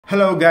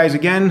Hello guys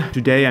again.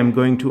 Today I'm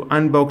going to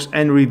unbox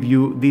and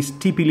review this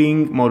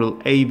TP-Link model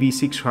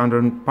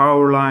AV600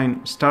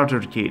 Powerline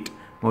starter kit,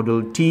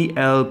 model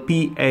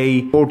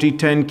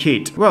TL-PA4010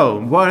 kit. Well,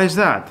 what is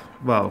that?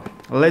 Well,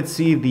 let's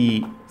see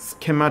the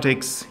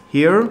schematics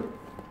here.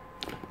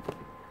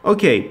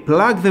 Okay,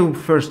 plug the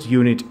first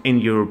unit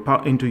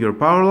into your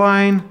power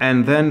line,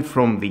 and then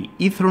from the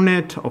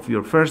Ethernet of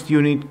your first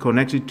unit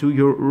connect it to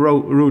your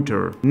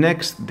router.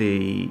 Next,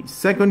 the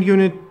second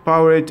unit,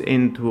 power it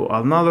into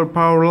another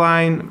power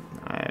line.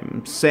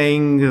 I'm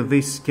saying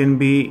this can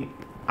be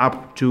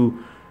up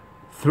to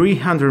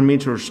 300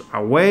 meters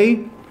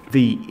away.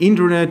 The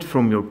internet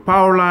from your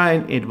power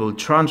line, it will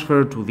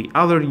transfer to the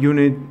other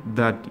unit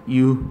that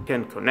you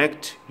can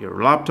connect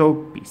your laptop,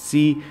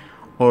 PC,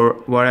 or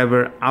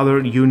whatever other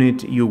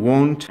unit you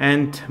want,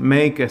 and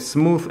make a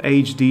smooth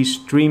HD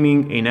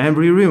streaming in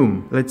every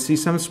room. Let's see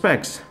some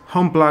specs.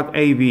 Home plug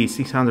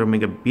AV600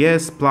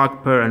 Mbps,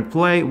 plug pair and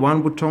play,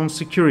 one button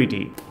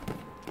security.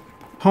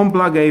 Home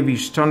plug AV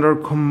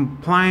standard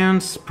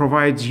compliance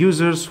provides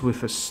users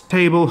with a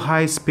stable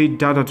high-speed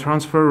data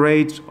transfer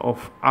rate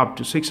of up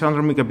to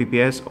 600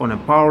 Mbps on a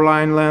power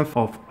line length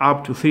of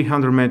up to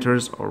 300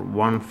 meters or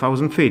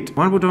 1000 feet.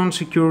 One button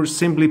secure,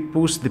 simply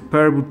push the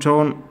pair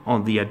button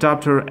on the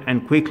adapter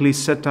and quickly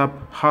set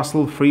up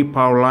hassle-free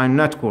power line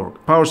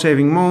network. Power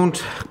saving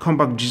mode,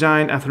 compact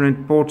design,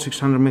 Ethernet port,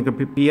 600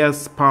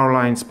 Mbps, power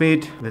line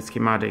speed. The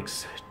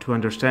schematics to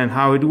understand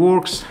how it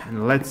works,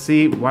 and let's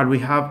see what we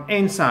have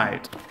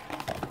inside.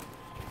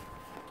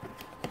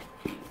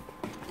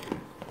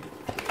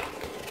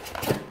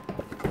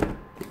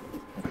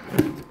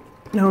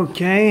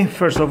 Okay,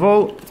 first of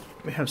all,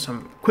 we have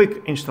some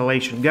quick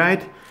installation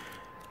guide.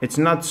 It's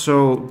not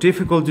so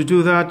difficult to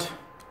do that.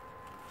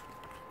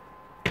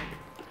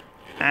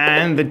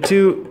 And the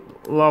two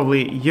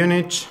lovely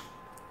units,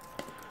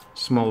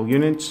 small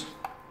units.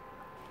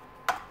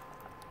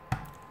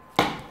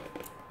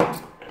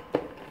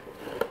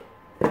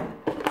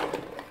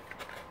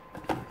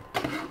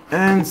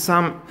 And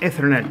some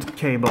Ethernet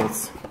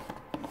cables.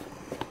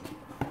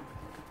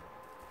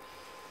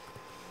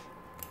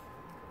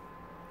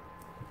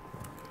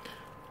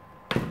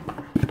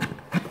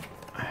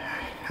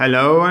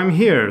 Hello, I'm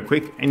here.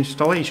 Quick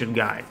installation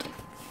guide.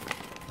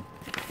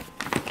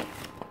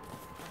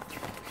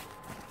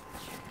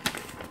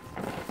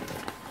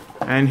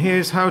 And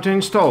here's how to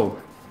install.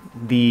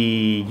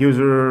 The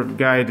user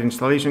guide,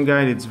 installation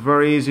guide, it's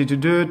very easy to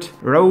do it.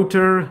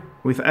 Router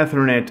with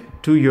Ethernet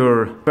to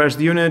your first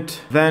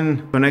unit,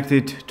 then connect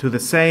it to the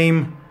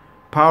same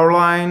power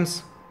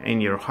lines in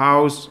your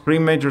house, 3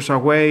 meters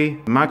away,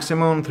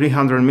 maximum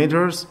 300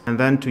 meters, and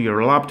then to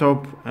your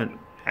laptop and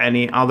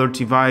any other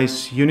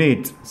device you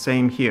need.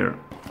 Same here.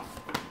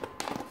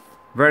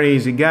 Very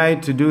easy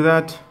guide to do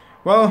that.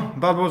 Well,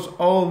 that was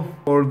all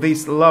for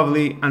this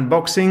lovely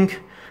unboxing.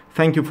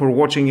 Thank you for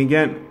watching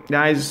again.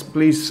 Guys,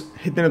 please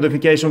hit the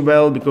notification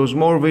bell because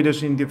more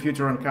videos in the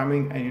future are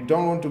coming, and you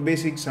don't want to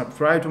miss it,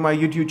 subscribe to my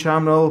YouTube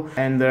channel,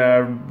 and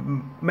there are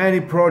many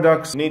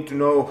products you need to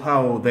know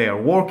how they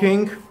are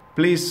working.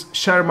 Please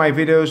share my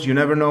videos, you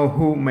never know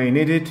who may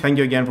need it. Thank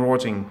you again for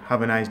watching.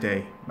 Have a nice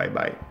day. Bye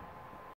bye.